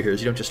as mightier heroes.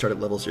 You don't just start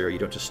at level 0, you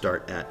don't just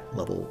start at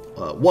level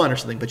 1 or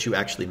something, but you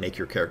actually make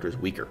your characters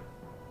weaker.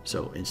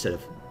 So instead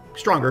of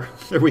stronger,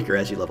 they're weaker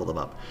as you level them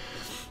up.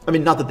 I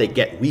mean, not that they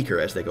get weaker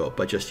as they go up,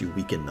 but just you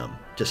weaken them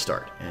to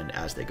start, and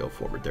as they go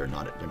forward, they're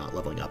not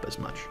leveling up as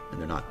much,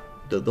 and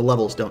the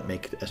levels don't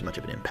make as much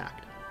of an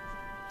impact.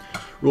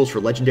 Rules for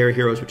legendary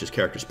heroes, which is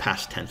characters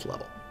past 10th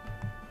level.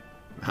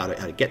 How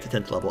to get to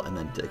 10th level and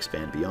then to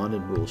expand beyond,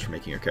 and rules for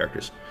making your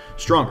characters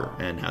stronger,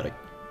 and how to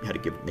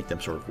make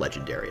them sort of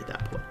legendary at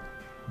that point.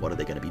 What are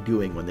they going to be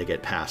doing when they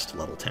get past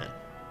level 10?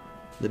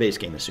 The base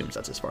game assumes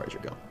that's as far as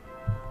you're going.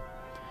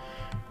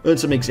 And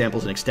some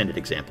examples, an extended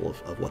example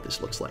of what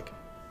this looks like.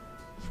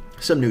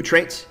 Some new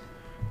traits,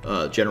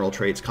 general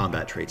traits,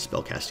 combat traits,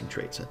 spellcasting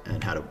traits,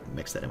 and how to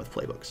mix that in with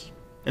playbooks.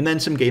 And then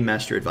some game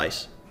master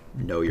advice.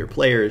 Know your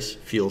players,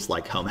 feels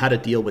like home. How to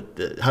deal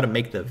with how to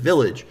make the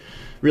village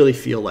really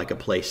feel like a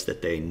place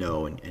that they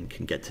know and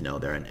can get to know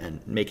there, and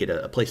make it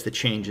a place that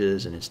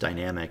changes and it's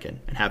dynamic and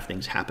have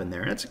things happen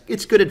there. And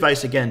it's good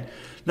advice, again,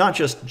 not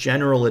just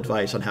general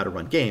advice on how to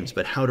run games,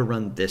 but how to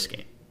run this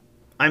game.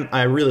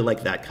 I really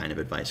like that kind of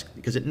advice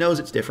because it knows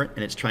it's different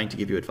and it's trying to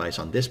give you advice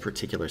on this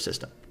particular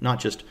system, not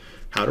just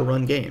how to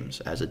run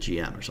games as a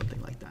GM or something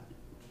like that.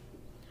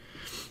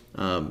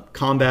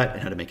 Combat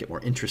and how to make it more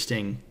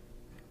interesting,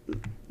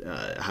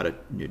 how to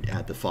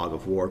add the fog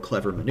of war,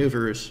 clever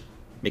maneuvers,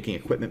 making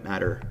equipment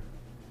matter,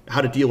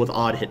 how to deal with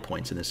odd hit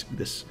points in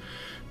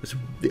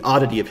the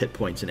oddity of hit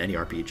points in any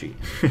RPG.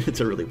 It's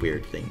a really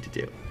weird thing to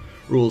do.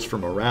 Rules for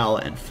morale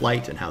and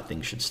flight and how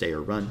things should stay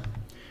or run,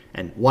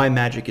 and why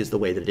magic is the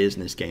way that it is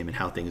in this game and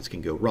how things can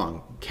go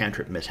wrong.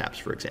 Cantrip mishaps,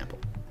 for example.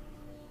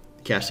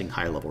 Casting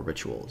higher level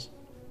rituals.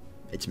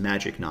 It's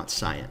magic, not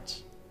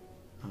science.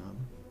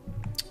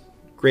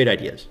 Great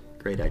ideas,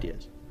 great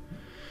ideas.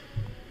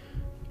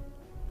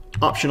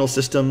 Optional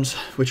systems,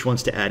 which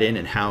ones to add in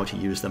and how to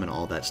use them and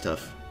all that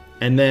stuff.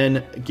 And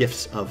then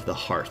gifts of the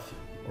hearth,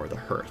 or the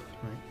hearth,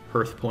 right?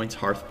 Hearth points,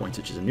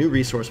 which is a new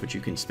resource which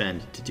you can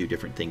spend to do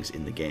different things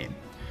in the game.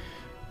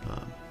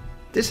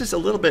 This is a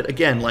little bit,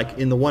 again, like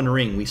in the One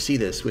Ring, we see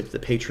this with the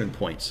patron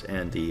points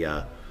and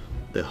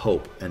the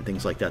hope and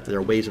things like that. There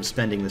are ways of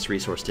spending this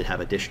resource to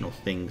have additional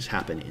things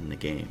happen in the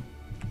game.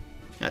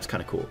 That's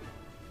kind of cool.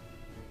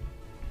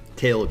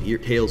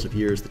 Tales of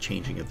years, the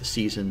changing of the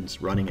seasons,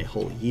 running a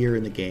whole year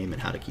in the game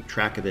and how to keep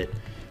track of it,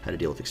 how to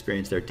deal with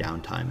experience there,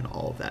 downtime, and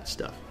all of that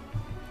stuff.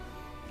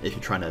 If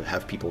you're trying to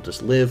have people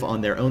just live on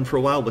their own for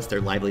a while, what's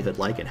their livelihood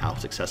like and how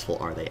successful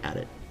are they at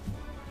it?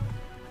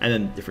 And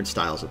then different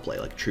styles of play,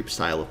 like troop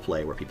style of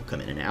play where people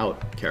come in and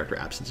out, character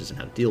absences and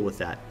how to deal with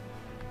that.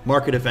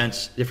 Market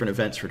events, different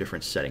events for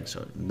different settings.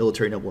 So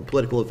military, noble, and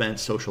political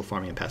events, social,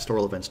 farming, and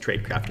pastoral events,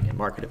 trade, crafting, and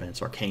market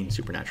events, arcane,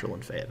 supernatural,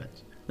 and fey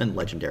events. Then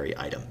legendary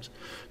items.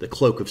 The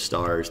Cloak of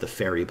Stars, the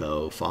Fairy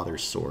Bow,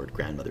 Father's Sword,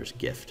 Grandmother's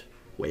Gift,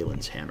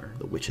 Waylon's Hammer,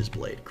 the Witch's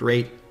Blade.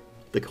 Great.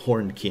 The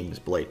Horned King's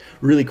Blade.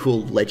 Really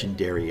cool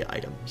legendary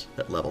items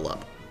that level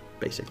up,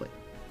 basically.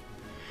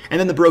 And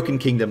then the Broken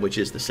Kingdom, which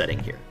is the setting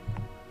here.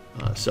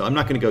 So I'm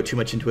not going to go too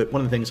much into it.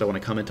 One of the things I want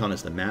to comment on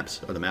is the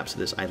maps, or the maps of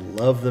this. I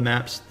love the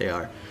maps. They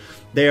are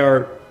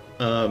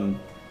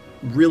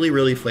really,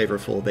 really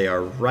flavorful. They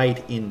are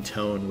right in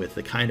tone with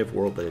the kind of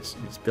world that it's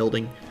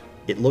building.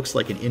 It looks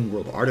like an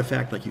in-world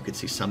artifact, like you could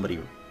see somebody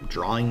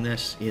drawing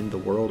this in the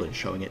world and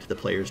showing it to the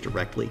players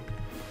directly.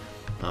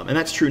 And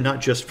that's true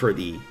not just for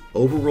the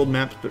overworld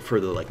maps, but for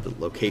the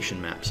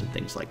location maps and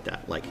things like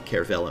that, like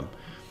Caervelum,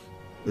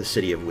 the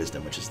City of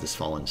Wisdom, which is this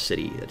fallen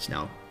city that's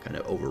now kind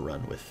of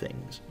overrun with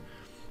things.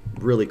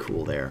 Really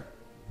cool there.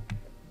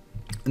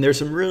 And there's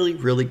some really,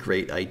 really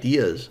great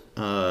ideas.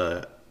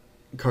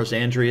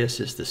 Carzandrius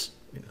is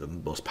the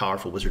most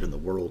powerful wizard in the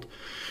world.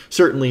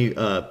 Certainly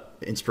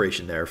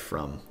inspiration there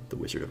from the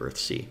Wizard of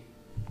Earthsea.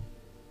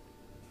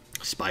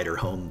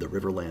 Spiderhome, the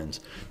Riverlands.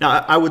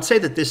 Now, I would say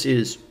that this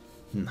is,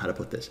 how to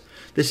put this?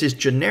 This is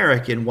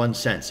generic in one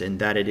sense, in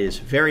that it is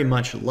very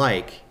much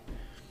like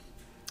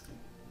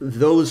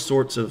those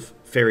sorts of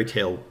fairy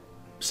tale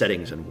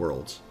settings and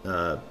worlds.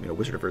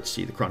 Wizard of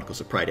Earthsea, the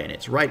Chronicles of Prydain.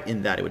 It's right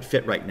in that. It would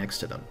fit right next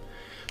to them.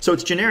 So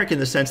it's generic in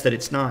the sense that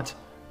it's not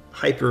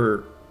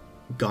hyper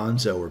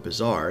gonzo or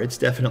bizarre. It's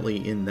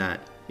definitely in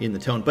the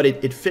tone, but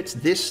it fits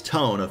this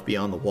tone of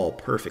Beyond the Wall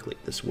perfectly.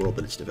 This world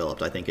that it's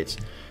developed, I think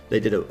they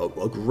did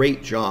a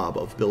great job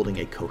of building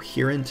a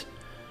coherent,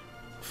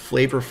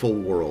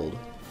 flavorful world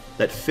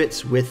that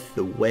fits with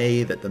the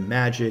way that the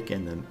magic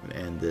and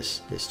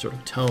this sort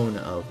of tone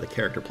of the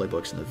character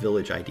playbooks and the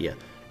village idea.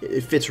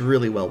 It fits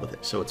really well with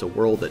it. So it's a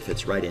world that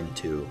fits right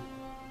into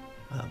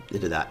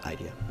that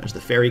idea. There's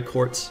the fairy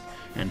courts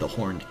and the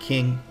Horned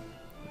King.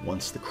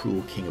 Once the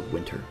cruel king of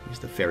winter. He's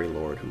the fairy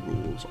lord who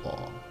rules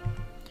all.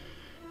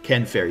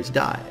 Can fairies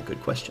die? A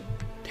good question.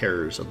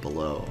 Terrors of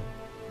below.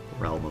 The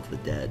realm of the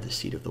dead, the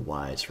seat of the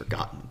wise,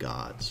 forgotten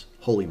gods.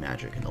 Holy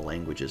magic and the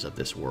languages of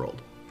this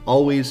world.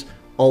 Always,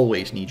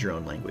 always need your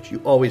own language. You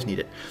always need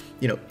it.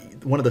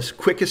 One of the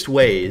quickest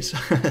ways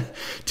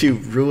to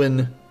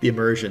ruin the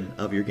immersion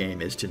of your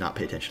game is to not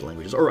pay attention to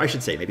languages. Or I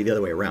should say, maybe the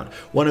other way around.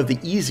 One of the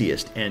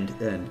easiest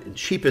and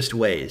cheapest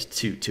ways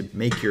to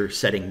make your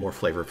setting more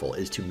flavorful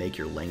is to make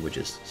your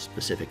languages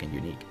specific and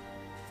unique.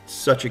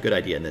 Such a good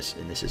idea, and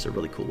this is a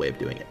really cool way of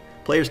doing it.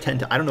 Players tend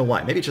to, I don't know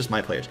why, maybe it's just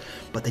my players,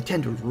 but they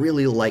tend to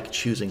really like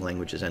choosing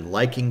languages and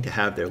liking to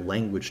have their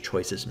language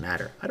choices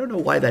matter. I don't know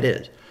why that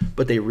is,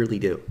 but they really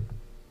do.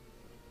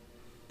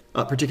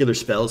 Particular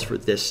spells for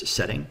this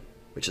setting,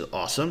 which is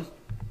awesome,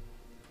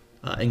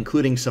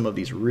 including some of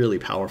these really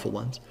powerful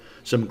ones.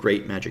 Some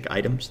great magic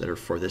items that are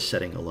for this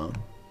setting alone.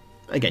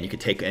 Again, you could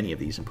take any of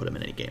these and put them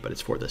in any game, but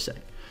it's for this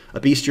setting. A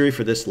bestiary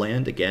for this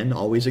land, again,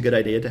 always a good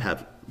idea to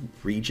have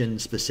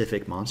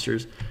region-specific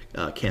monsters,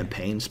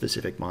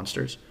 campaign-specific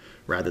monsters,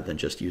 rather than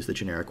just use the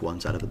generic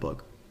ones out of the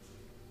book.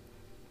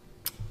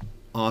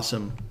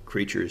 Awesome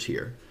creatures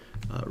here.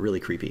 Really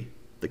creepy.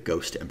 The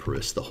Ghost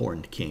Empress, the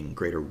Horned King,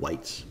 Greater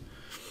Whites,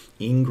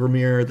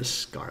 Ingramir the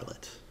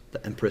Scarlet,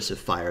 the Empress of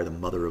Fire, the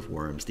Mother of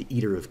Worms, the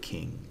Eater of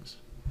Kings.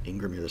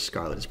 Ingramir the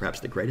Scarlet is perhaps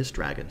the greatest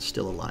dragon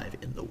still alive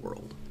in the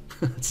world.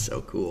 It's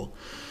so cool.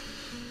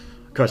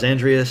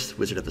 Carzandrius,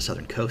 Wizard of the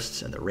Southern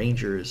Coasts and the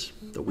Rangers,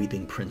 the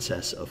Weeping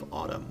Princess of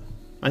Autumn.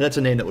 And that's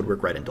a name that would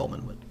work right in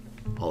Dolmenwood.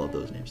 All of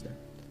those names there.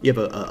 You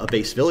have a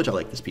base village. I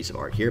like this piece of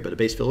art here, but a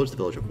base village, the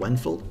village of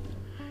Wenfold,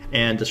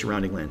 and the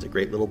surrounding lands. A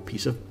great little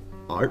piece of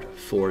art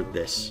for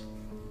this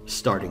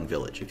starting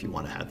village, if you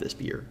want to have this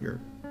be your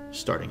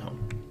starting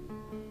home,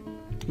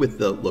 with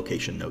the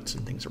location notes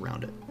and things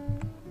around it.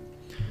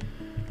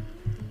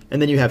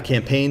 And then you have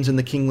campaigns in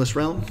the Kingless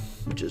Realm,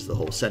 which is the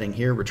whole setting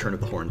here, Return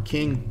of the Horned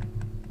King,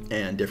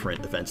 and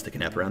different events that can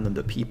happen around them,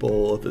 the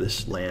people of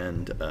this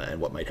land, and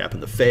what might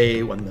happen to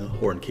Fae when the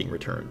Horned King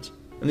returns.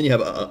 And then you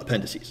have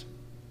appendices.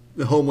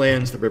 The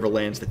homelands, the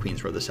riverlands, the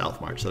Queen's Road, the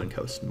South March, Southern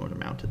Coast, Northern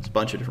Mountains, a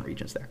bunch of different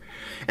regions there.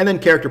 And then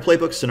character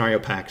playbooks, scenario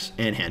packs,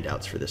 and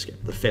handouts for this game.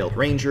 The Failed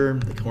Ranger,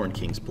 the Horned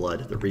King's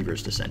Blood, the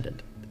Reaver's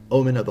Descendant,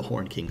 Omen of the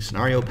Horned King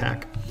scenario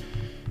pack,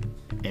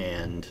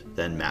 and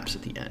then maps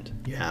at the end.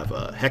 You have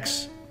a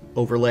hex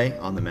overlay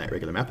on the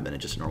regular map, and then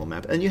just a normal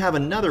map. And you have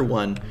another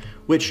one,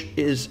 which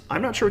is,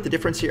 I'm not sure what the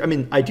difference here, I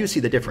mean, I do see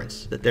the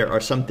difference, that there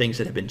are some things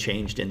that have been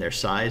changed in their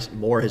size.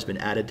 More has been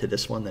added to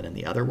this one than in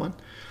the other one.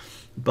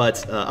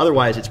 But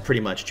otherwise, it's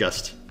pretty much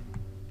just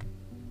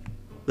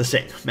the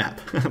same map,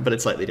 but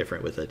it's slightly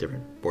different with a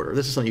different border.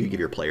 This is something you could give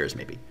your players,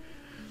 maybe.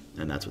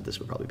 And that's what this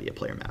would probably be, a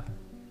player map.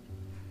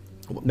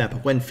 Map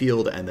of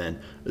Wenfield, and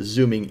then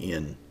zooming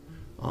in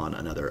on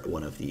another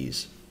one of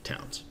these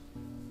towns,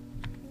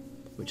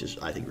 which is,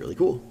 I think, really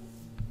cool.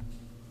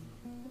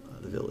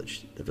 The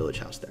village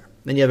house there.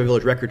 Then you have a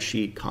village record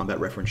sheet, combat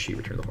reference sheet,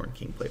 Return of the Horned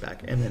King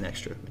playback, and then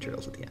extra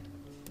materials at the end.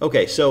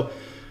 Okay, so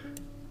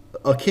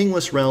a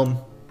Kingless Realm,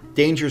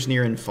 Dangers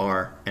Near and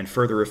Far, and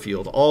Further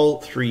Afield,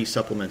 all three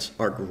supplements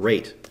are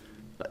great.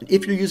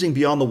 If you're using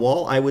Beyond the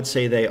Wall, I would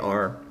say they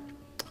are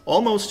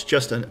almost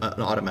just an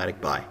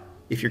automatic buy.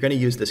 If you're going to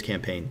use this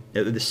campaign,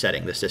 this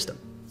setting, this system,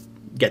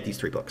 get these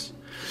 3 books.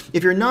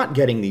 If you're not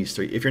getting these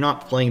 3, if you're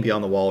not playing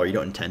Beyond the Wall, or you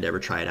don't intend to ever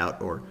try it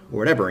out, or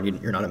whatever,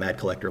 and you're not a mad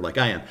collector like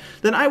I am,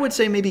 then I would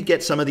say maybe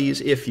get some of these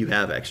if you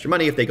have extra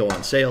money, if they go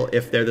on sale,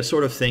 if they're the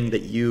sort of thing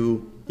that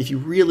if you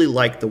really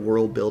like the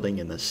world building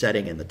and the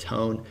setting and the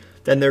tone,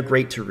 then they're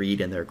great to read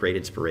and they're great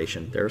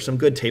inspiration. There are some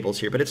good tables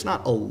here, but it's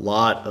not a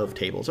lot of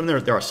tables. I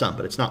mean, there are some,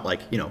 but it's not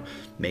like, you know,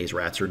 Maze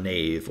Rats or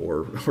Knave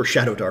or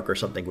Shadow Dark or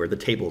something where the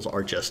tables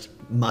are just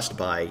must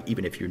buy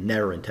even if you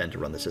never intend to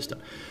run the system.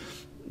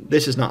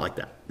 This is not like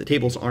that. The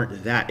tables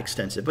aren't that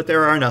extensive, but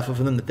there are enough of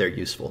them that they're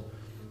useful.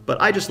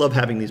 But I just love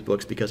having these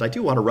books because I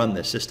do want to run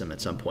this system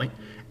at some point.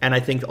 And I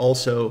think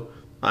also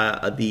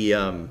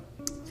the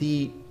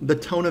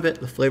tone of it,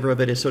 the flavor of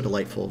it is so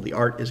delightful. The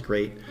art is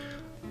great.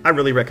 I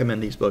really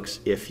recommend these books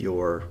if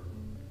you're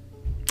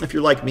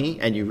like me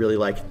and you really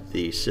like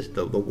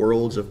the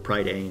worlds of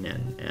Prydain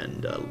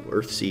and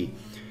Earthsea,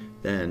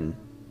 then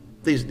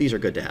these are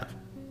good to have.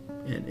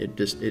 And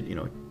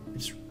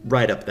it's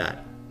right up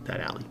that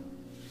alley.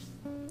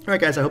 All right,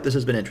 guys, I hope this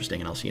has been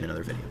interesting, and I'll see you in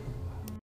another video.